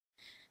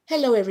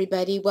Hello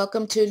everybody,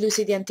 welcome to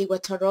Lucy the Antigua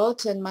Tarot,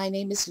 and my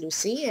name is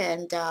Lucy,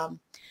 and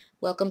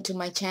welcome to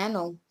my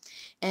channel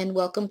and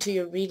welcome to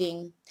your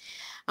reading.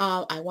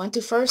 I want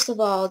to first of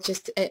all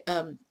just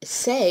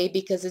say,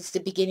 because it's the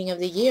beginning of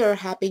the year,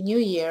 Happy New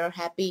Year,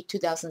 Happy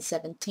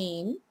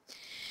 2017.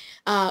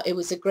 It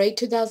was a great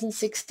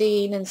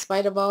 2016 in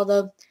spite of all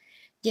the,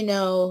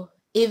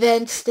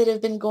 events that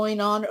have been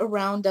going on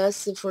around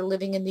us if we're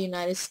living in the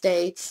United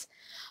States.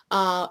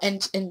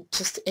 And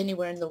just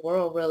anywhere in the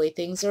world, really.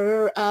 Things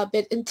are a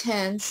bit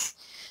intense,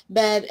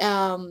 but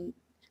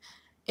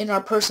in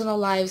our personal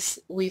lives,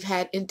 we've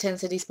had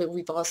intensities, but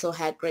we've also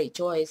had great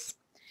joys.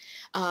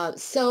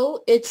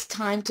 So it's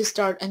time to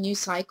start a new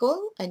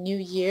cycle, a new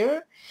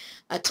year,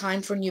 a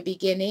time for new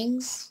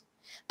beginnings,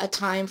 a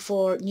time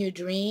for new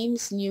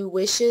dreams, new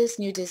wishes,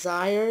 new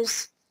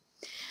desires,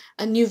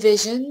 new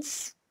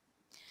visions,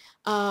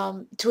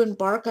 to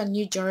embark on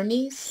new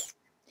journeys,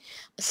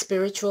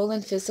 spiritual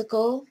and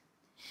physical.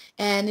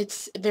 And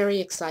it's very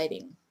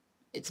exciting.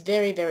 It's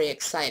very, very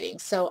exciting.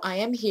 So I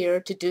am here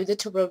to do the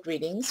tarot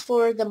readings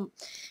for the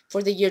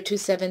year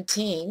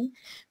 2017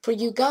 for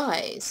you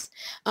guys.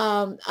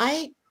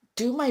 I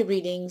do my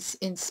readings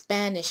in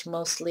Spanish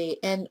mostly,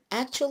 and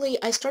actually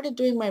I started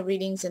doing my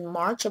readings in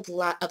March of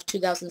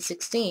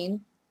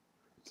 2016,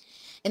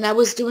 and I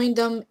was doing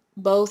them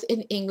both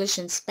in English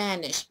and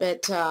Spanish,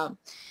 but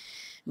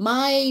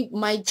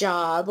my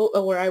job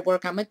where I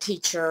work, I'm a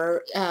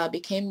teacher,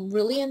 became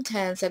really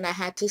intense, and I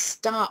had to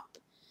stop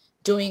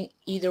doing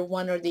either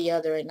one or the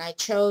other, and I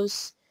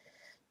chose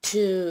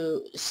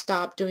to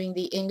stop doing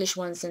the English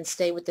ones and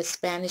stay with the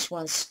Spanish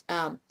ones,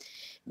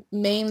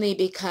 mainly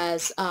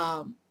because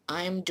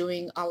I'm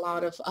doing a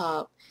lot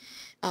of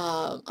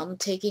I'm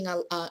taking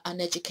an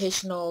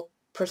educational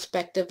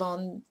perspective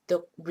on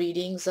the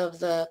readings of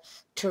the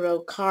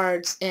tarot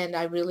cards, and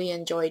I really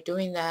enjoy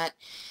doing that.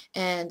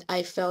 And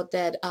I felt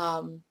that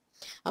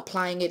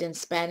applying it in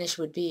Spanish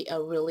would be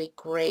a really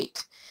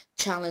great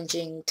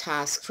challenging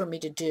task for me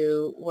to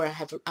do, where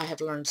I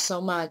have learned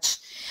so much.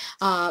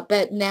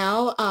 But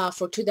now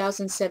for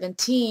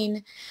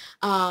 2017,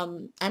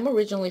 I'm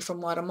originally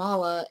from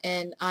Guatemala,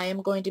 and I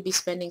am going to be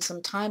spending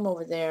some time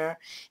over there,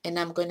 and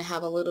I'm going to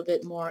have a little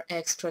bit more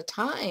extra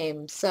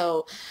time.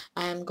 So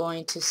I'm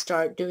going to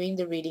start doing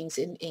the readings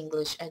in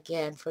English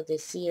again for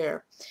this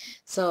year.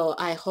 So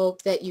I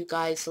hope that you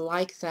guys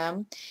like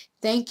them.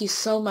 Thank you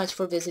so much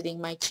for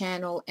visiting my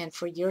channel and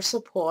for your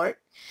support.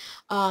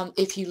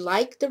 If you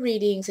like the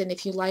readings and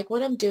if you like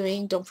what I'm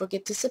doing, don't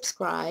forget to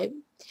subscribe.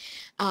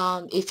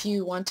 If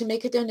you want to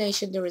make a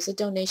donation, there is a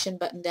donation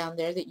button down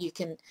there that you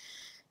can,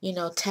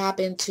 tap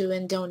into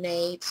and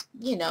donate.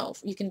 You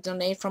can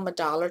donate from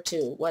 $1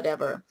 to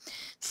whatever.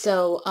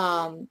 So,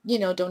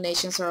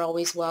 donations are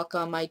always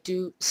welcome. I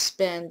do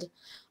spend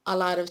a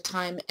lot of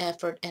time,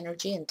 effort,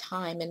 energy, and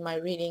time in my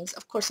readings.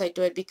 Of course, I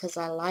do it because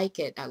I like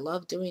it. I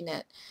love doing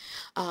it.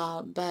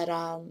 And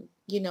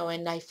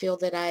I feel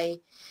that I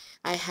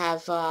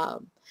have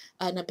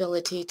an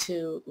ability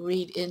to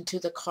read into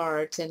the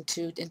cards and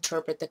to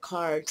interpret the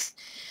cards.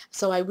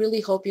 So I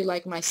really hope you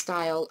like my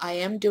style. I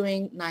am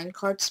doing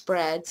 9-card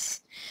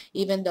spreads,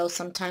 even though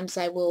sometimes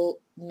I will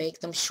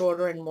make them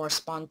shorter and more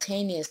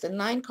spontaneous. The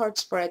 9-card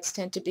spreads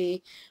tend to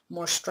be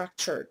more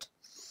structured.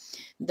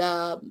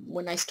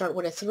 When I start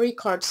with a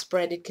 3-card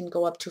spread, it can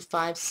go up to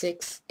 5,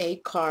 6,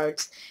 8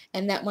 cards,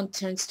 and that one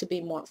tends to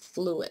be more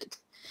fluid.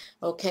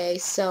 Okay,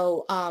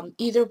 so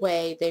either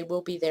way, they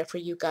will be there for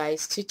you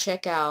guys to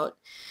check out.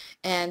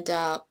 And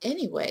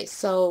anyway,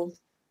 so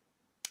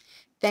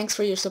thanks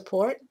for your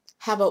support.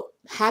 Have a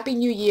happy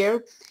new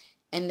year,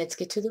 and let's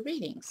get to the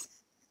readings.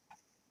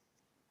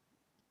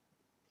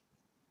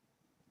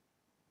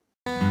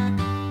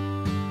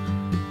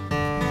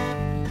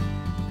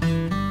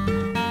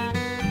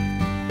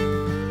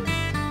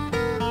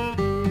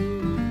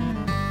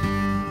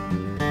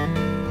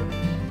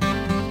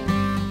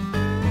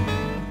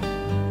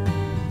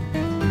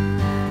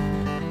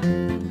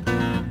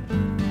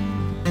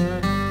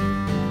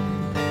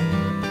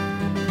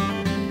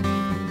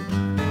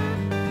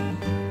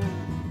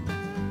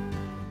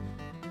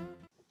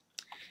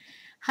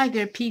 Hi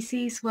there,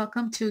 PISCES.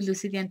 Welcome to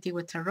Lucy the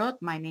Antigua Tarot.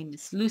 My name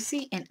is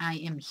Lucy, and I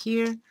am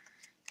here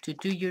to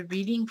do your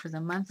reading for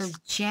the month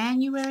of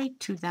January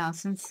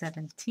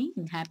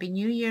 2017. Happy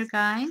New Year,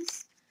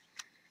 guys.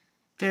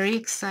 Very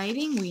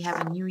exciting. We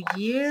have a new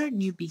year,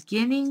 new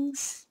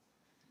beginnings,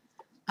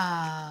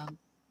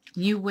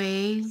 new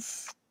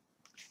ways,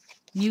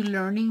 new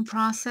learning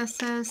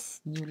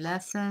processes, new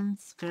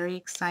lessons. Very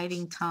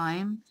exciting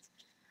time.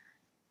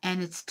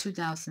 And it's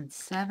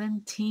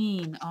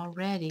 2017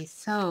 already.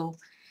 So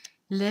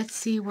let's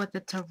see what the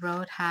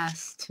Tarot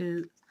has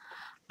to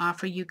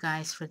offer you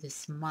guys for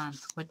this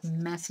month. What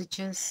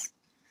messages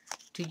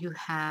do you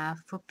have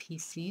for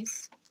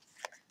PISCES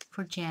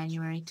for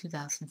January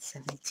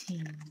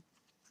 2017?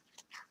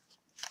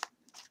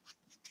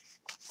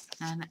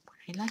 And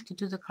I like to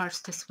do the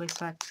cards this way,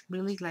 so I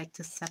really like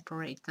to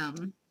separate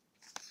them.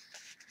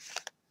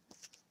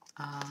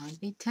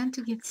 They tend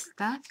to get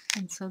stuck,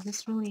 and so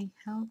this really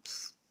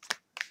helps.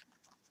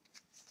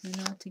 you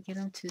know, to get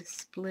them to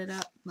split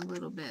up a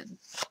little bit.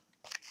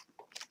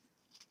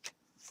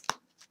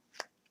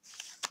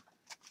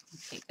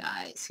 Okay,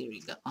 guys, here we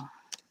go.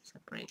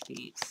 Separate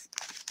these.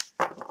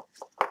 All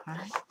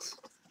right.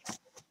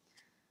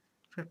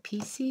 For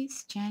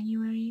Pisces,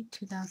 January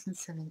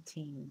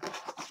 2017.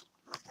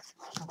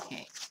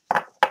 Okay.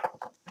 All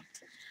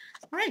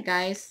right,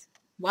 guys.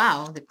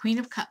 Wow, the Queen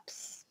of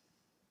Cups.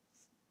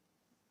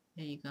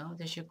 There you go.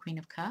 There's your Queen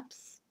of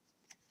Cups.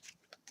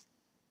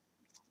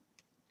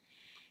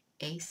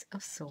 Ace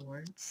of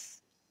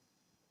Swords.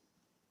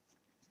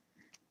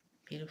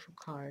 Beautiful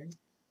card.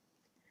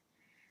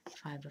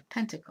 Five of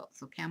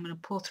Pentacles. Okay, I'm going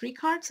to pull 3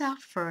 cards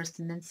out first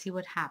and then see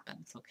what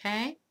happens,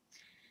 okay?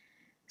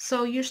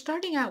 So you're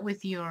starting out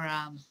with your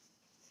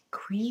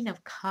Queen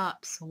of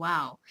Cups.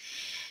 Wow.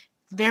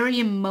 Very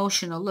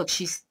emotional. Look,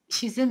 she's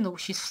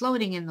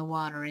floating in the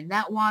water, and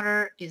that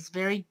water is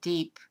very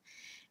deep,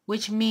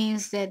 which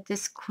means that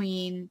this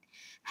queen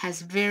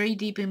has very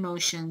deep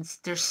emotions.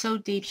 They're so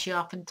deep she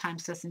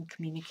oftentimes doesn't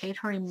communicate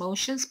her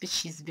emotions, but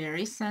she's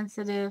very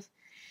sensitive,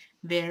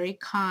 very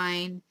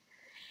kind.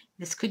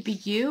 This could be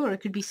you, or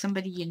it could be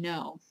somebody you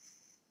know.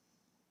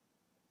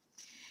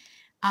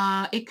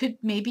 It could,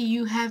 maybe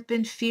you have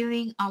been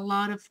feeling a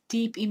lot of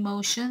deep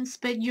emotions,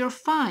 but you're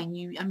fine.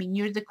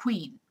 You're the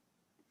queen.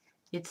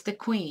 It's the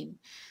queen.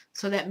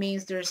 So that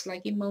means there's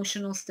like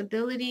emotional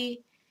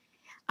stability.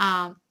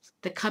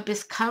 The cup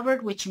is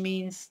covered, which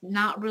means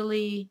not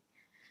really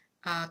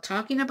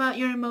talking about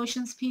your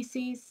emotions,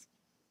 Pisces.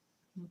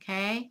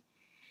 Okay?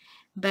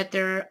 But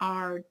there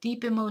are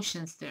deep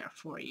emotions there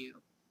for you.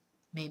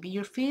 Maybe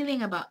you're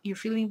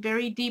feeling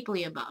very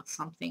deeply about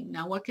something.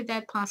 Now, what could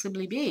that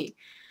possibly be?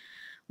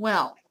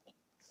 Well,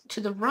 to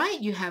the right,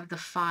 you have the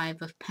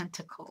Five of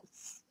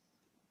Pentacles.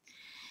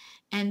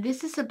 And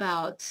this is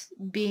about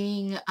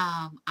being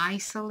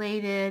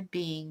isolated,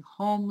 being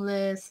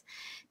homeless,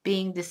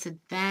 being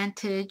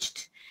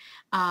disadvantaged,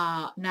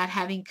 not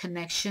having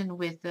connection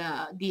with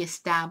the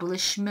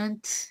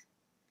establishment,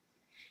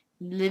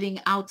 living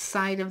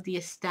outside of the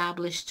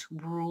established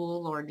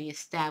rule or the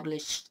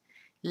established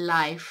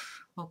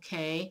life,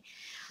 okay?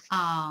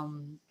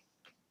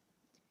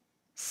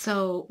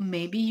 So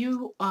maybe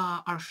you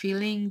are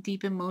feeling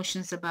deep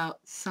emotions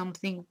about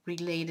something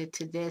related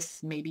to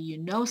this. Maybe you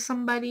know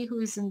somebody who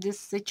is in this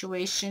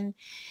situation.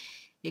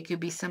 It could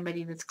be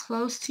somebody that's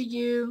close to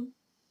you.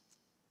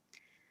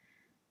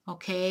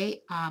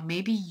 Okay,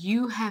 maybe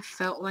you have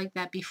felt like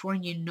that before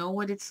and you know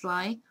what it's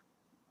like.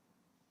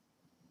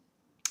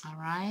 All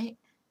right,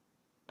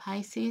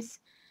 Pisces.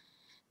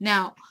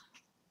 Now,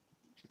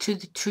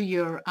 to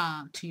your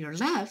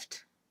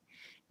left,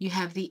 you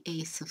have the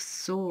Ace of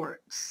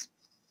Swords.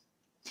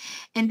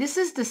 And this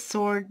is the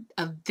sword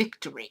of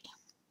victory.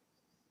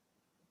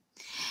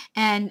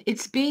 And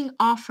it's being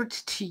offered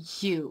to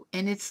you,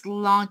 and it's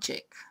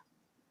logic.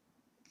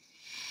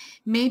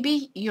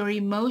 Maybe your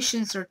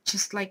emotions are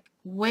just like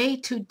way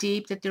too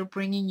deep that they're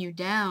bringing you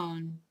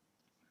down.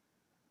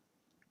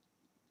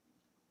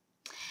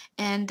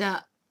 And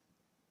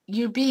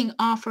you're being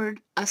offered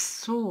a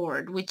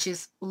sword, which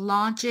is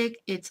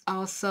logic. It's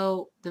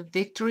also the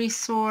victory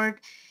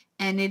sword,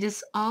 and it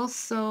is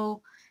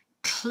also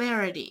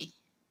clarity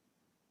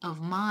of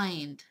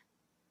mind.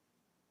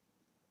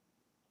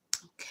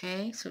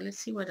 Okay, so let's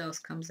see what else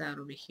comes out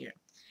over here.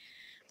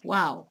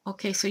 Wow.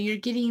 Okay, so you're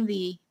getting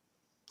the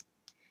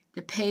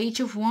Page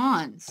of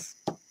Wands.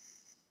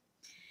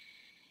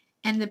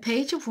 And the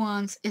Page of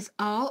Wands is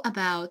all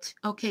about,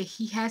 okay,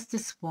 he has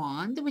this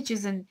wand, which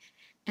is an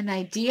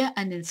idea,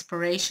 an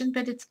inspiration,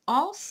 but it's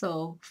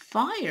also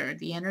fire,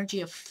 the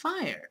energy of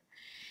fire.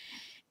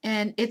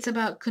 And it's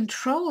about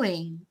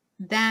controlling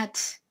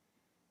that,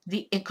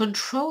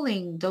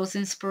 controlling those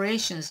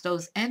inspirations,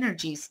 those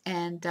energies.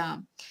 And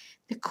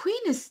the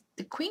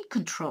queen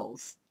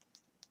controls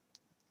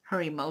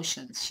her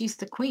emotions. She's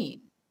the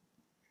queen.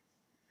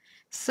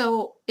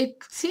 So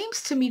it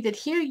seems to me that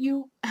here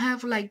you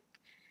have like,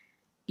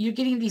 you're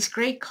getting these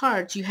great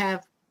cards. You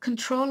have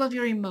control of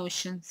your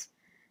emotions,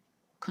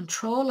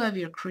 control of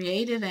your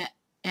creative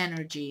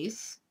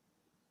energies,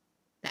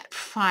 that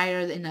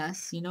fire in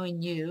us,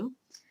 in you,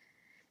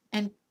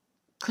 and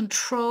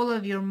control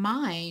of your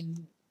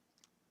mind,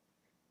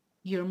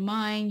 your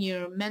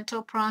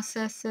mental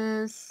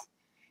processes,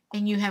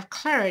 and you have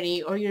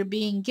clarity, or you're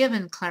being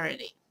given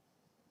clarity.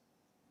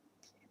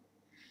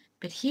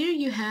 But here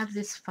you have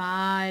this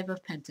Five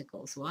of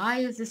Pentacles. Why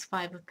is this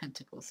Five of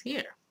Pentacles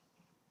here?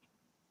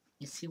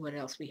 Let's see what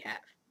else we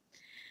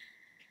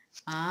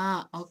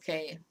have.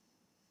 Okay.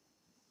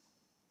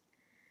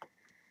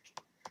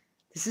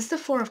 This is the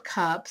Four of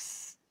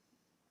Cups.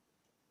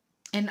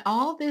 And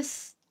all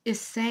this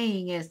is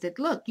saying is that,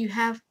 look, you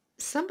have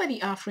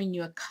somebody offering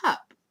you a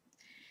cup.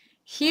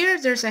 Here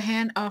there's a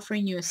hand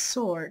offering you a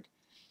sword.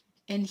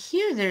 And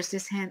here there's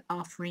this hand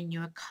offering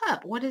you a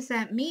cup. What does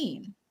that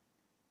mean?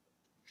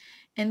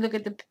 And look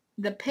at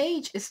the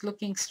page is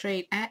looking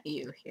straight at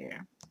you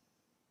here.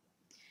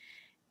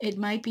 It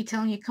might be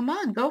telling you, come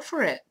on, go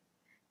for it.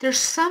 There's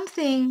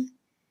something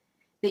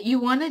that you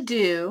want to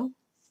do,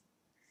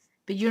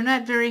 but you're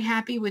not very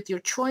happy with your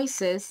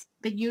choices,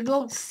 but you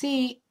don't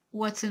see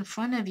what's in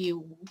front of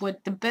you.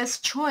 What the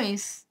best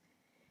choice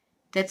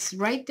that's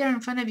right there in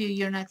front of you,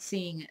 you're not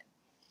seeing it.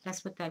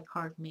 That's what that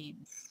card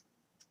means.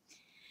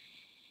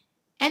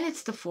 And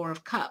it's the Four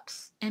of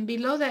Cups. And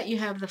below that you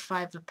have the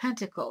Five of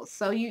Pentacles.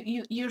 So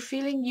you're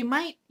feeling, you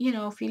might, you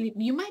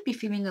might be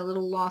feeling a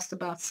little lost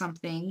about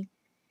something.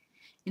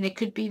 And it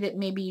could be that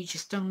maybe you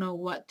just don't know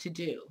what to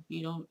do.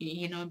 You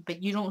don't,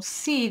 but you don't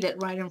see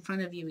that right in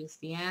front of you is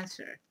the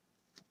answer.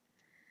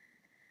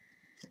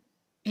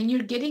 And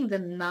you're getting the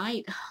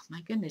Knight, oh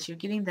my goodness, you're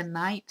getting the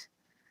Knight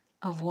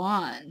of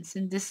Wands.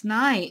 And this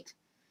Knight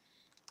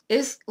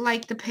is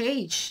like the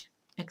Page,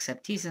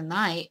 except he's a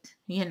knight,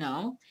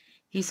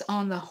 He's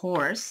on the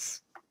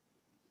horse.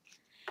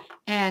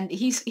 And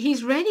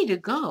he's ready to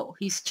go.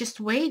 He's just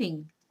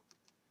waiting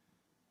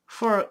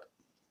for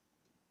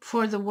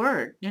the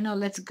word.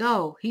 Let's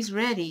go. He's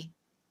ready.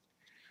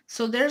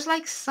 So there's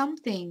like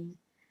something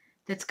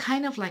that's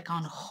kind of like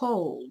on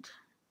hold.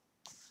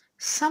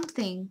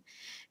 Something,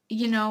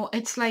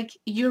 it's like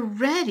you're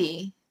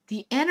ready.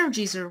 The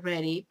energies are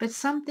ready, but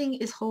something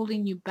is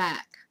holding you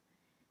back.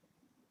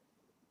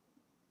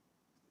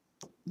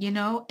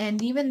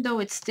 And even though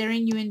it's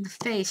staring you in the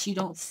face, you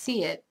don't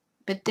see it,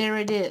 but there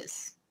it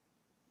is.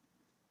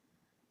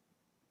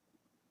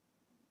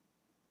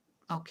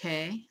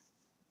 Okay?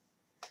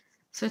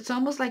 So it's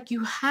almost like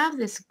you have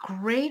this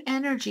great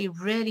energy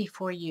ready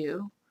for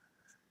you,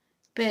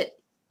 but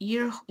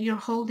you're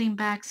holding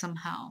back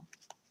somehow.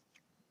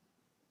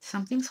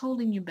 Something's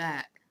holding you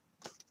back.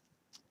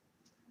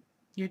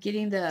 You're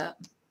getting the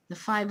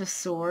Five of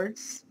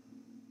Swords,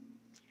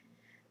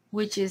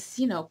 which is,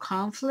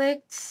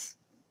 conflicts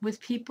with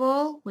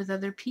people, with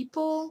other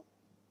people.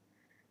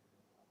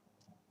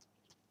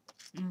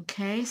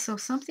 Okay, so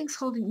something's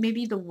holding,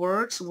 maybe the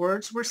words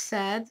were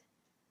said,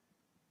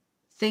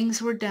 things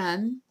were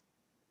done,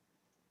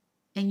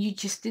 and you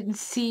just didn't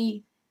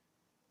see.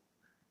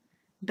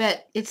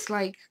 But it's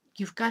like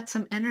you've got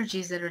some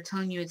energies that are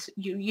telling you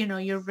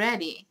you're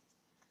ready.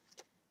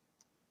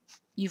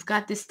 You've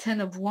got this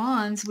Ten of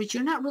Wands, which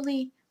you're not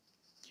really,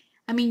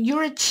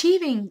 you're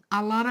achieving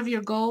a lot of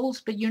your goals,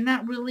 but you're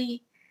not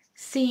really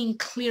seeing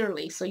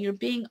clearly. So you're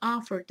being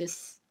offered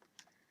this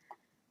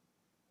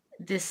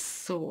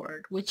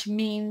sword, which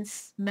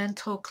means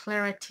mental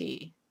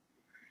clarity.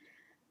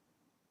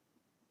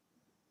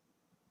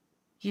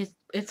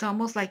 It's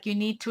almost like you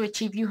need to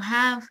achieve, you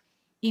have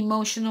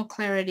emotional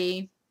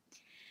clarity,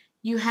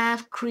 you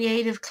have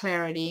creative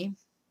clarity,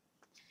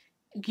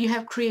 you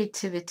have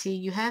creativity,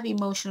 you have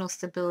emotional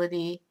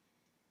stability,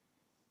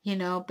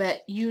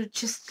 but you're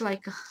just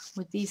like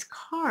with these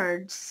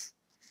cards,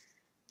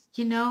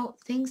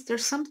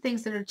 there's some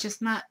things that are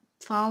just not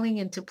falling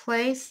into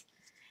place,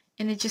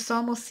 and it just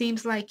almost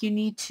seems like you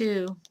need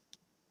to,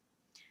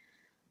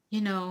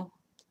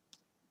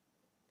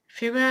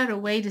 figure out a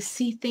way to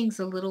see things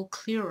a little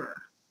clearer.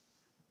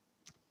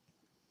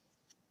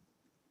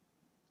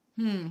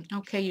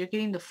 Okay, you're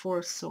getting the Four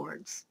of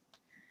Swords.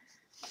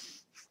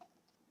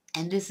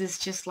 And this is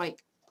just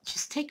like,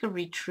 just take a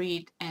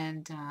retreat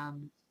and,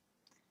 and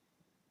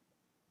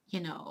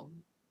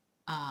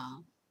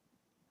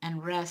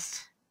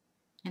rest,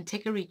 and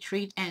take a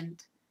retreat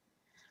and,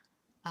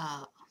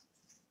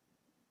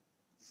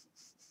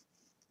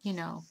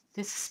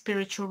 this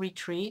spiritual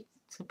retreat,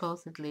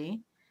 supposedly,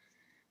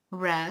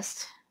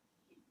 rest,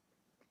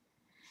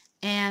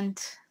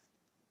 and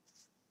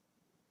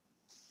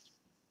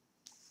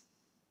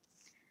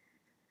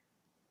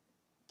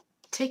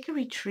take a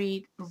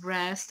retreat,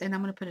 rest, and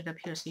I'm going to put it up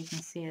here so you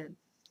can see it.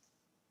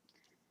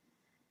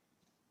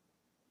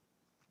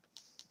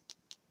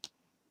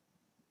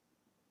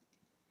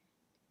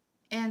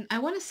 And I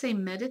want to say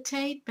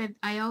meditate, but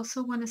I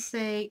also want to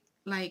say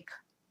like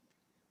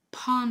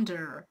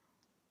ponder,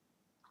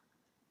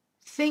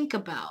 think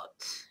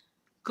about,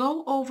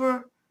 go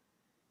over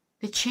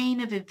the chain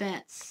of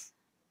events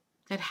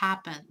that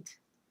happened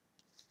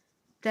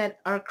that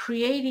are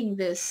creating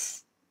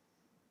this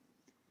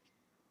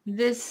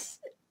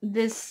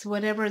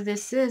whatever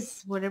this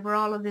is, whatever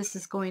all of this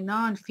is going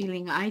on,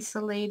 feeling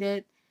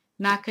isolated,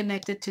 not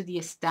connected to the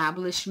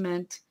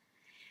establishment,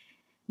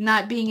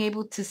 not being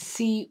able to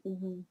see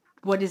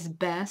what is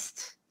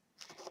best,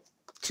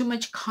 too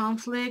much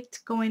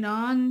conflict going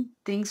on,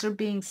 things are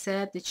being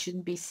said that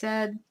shouldn't be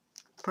said,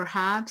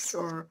 perhaps,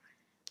 or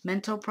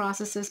mental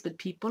processes, but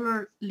people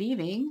are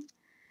leaving,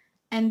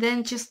 and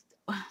then just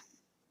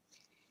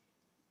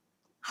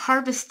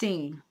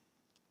harvesting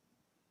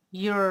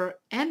your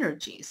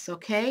energies,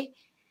 okay?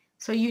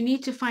 So you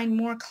need to find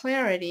more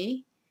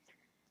clarity.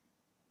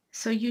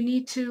 So you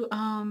need to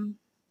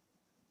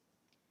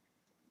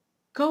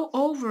go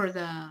over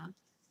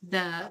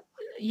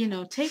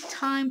take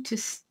time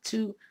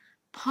to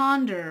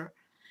ponder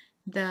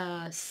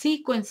the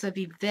sequence of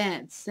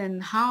events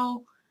and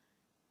how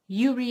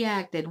you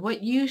reacted,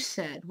 what you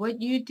said,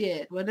 what you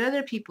did, what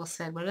other people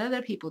said, what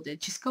other people did.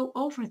 Just go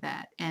over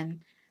that and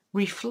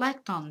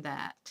reflect on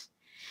that.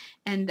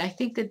 And I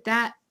think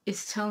that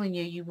is telling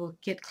you will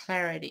get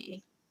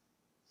clarity.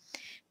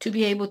 to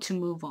be able to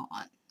move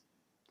on.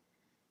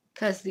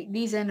 Because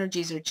these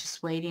energies are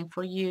just waiting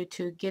for you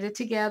to get it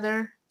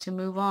together, to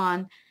move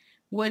on.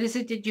 What is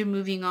it that you're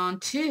moving on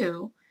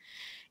to?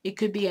 It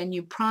could be a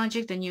new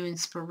project, a new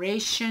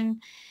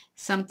inspiration,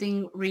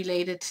 something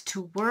related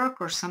to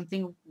work, or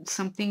something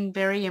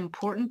very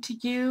important to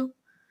you,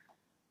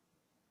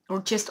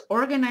 or just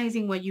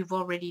organizing what you've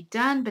already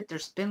done, but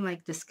there's been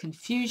like this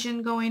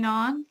confusion going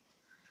on.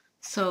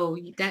 So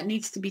that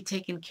needs to be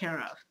taken care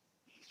of.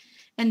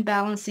 And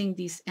balancing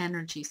these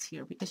energies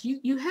here, because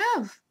you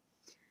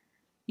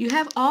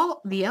have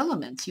all the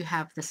elements. You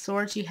have the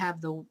swords, you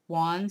have the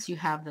wands, you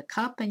have the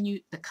cup, and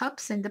the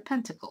cups and the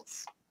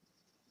pentacles.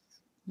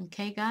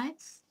 Okay,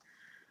 guys?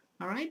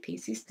 All right,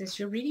 Pisces, that's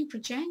your reading for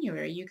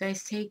January. You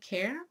guys take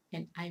care,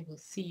 and I will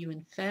see you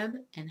in Feb,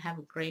 and have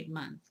a great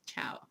month.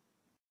 Ciao.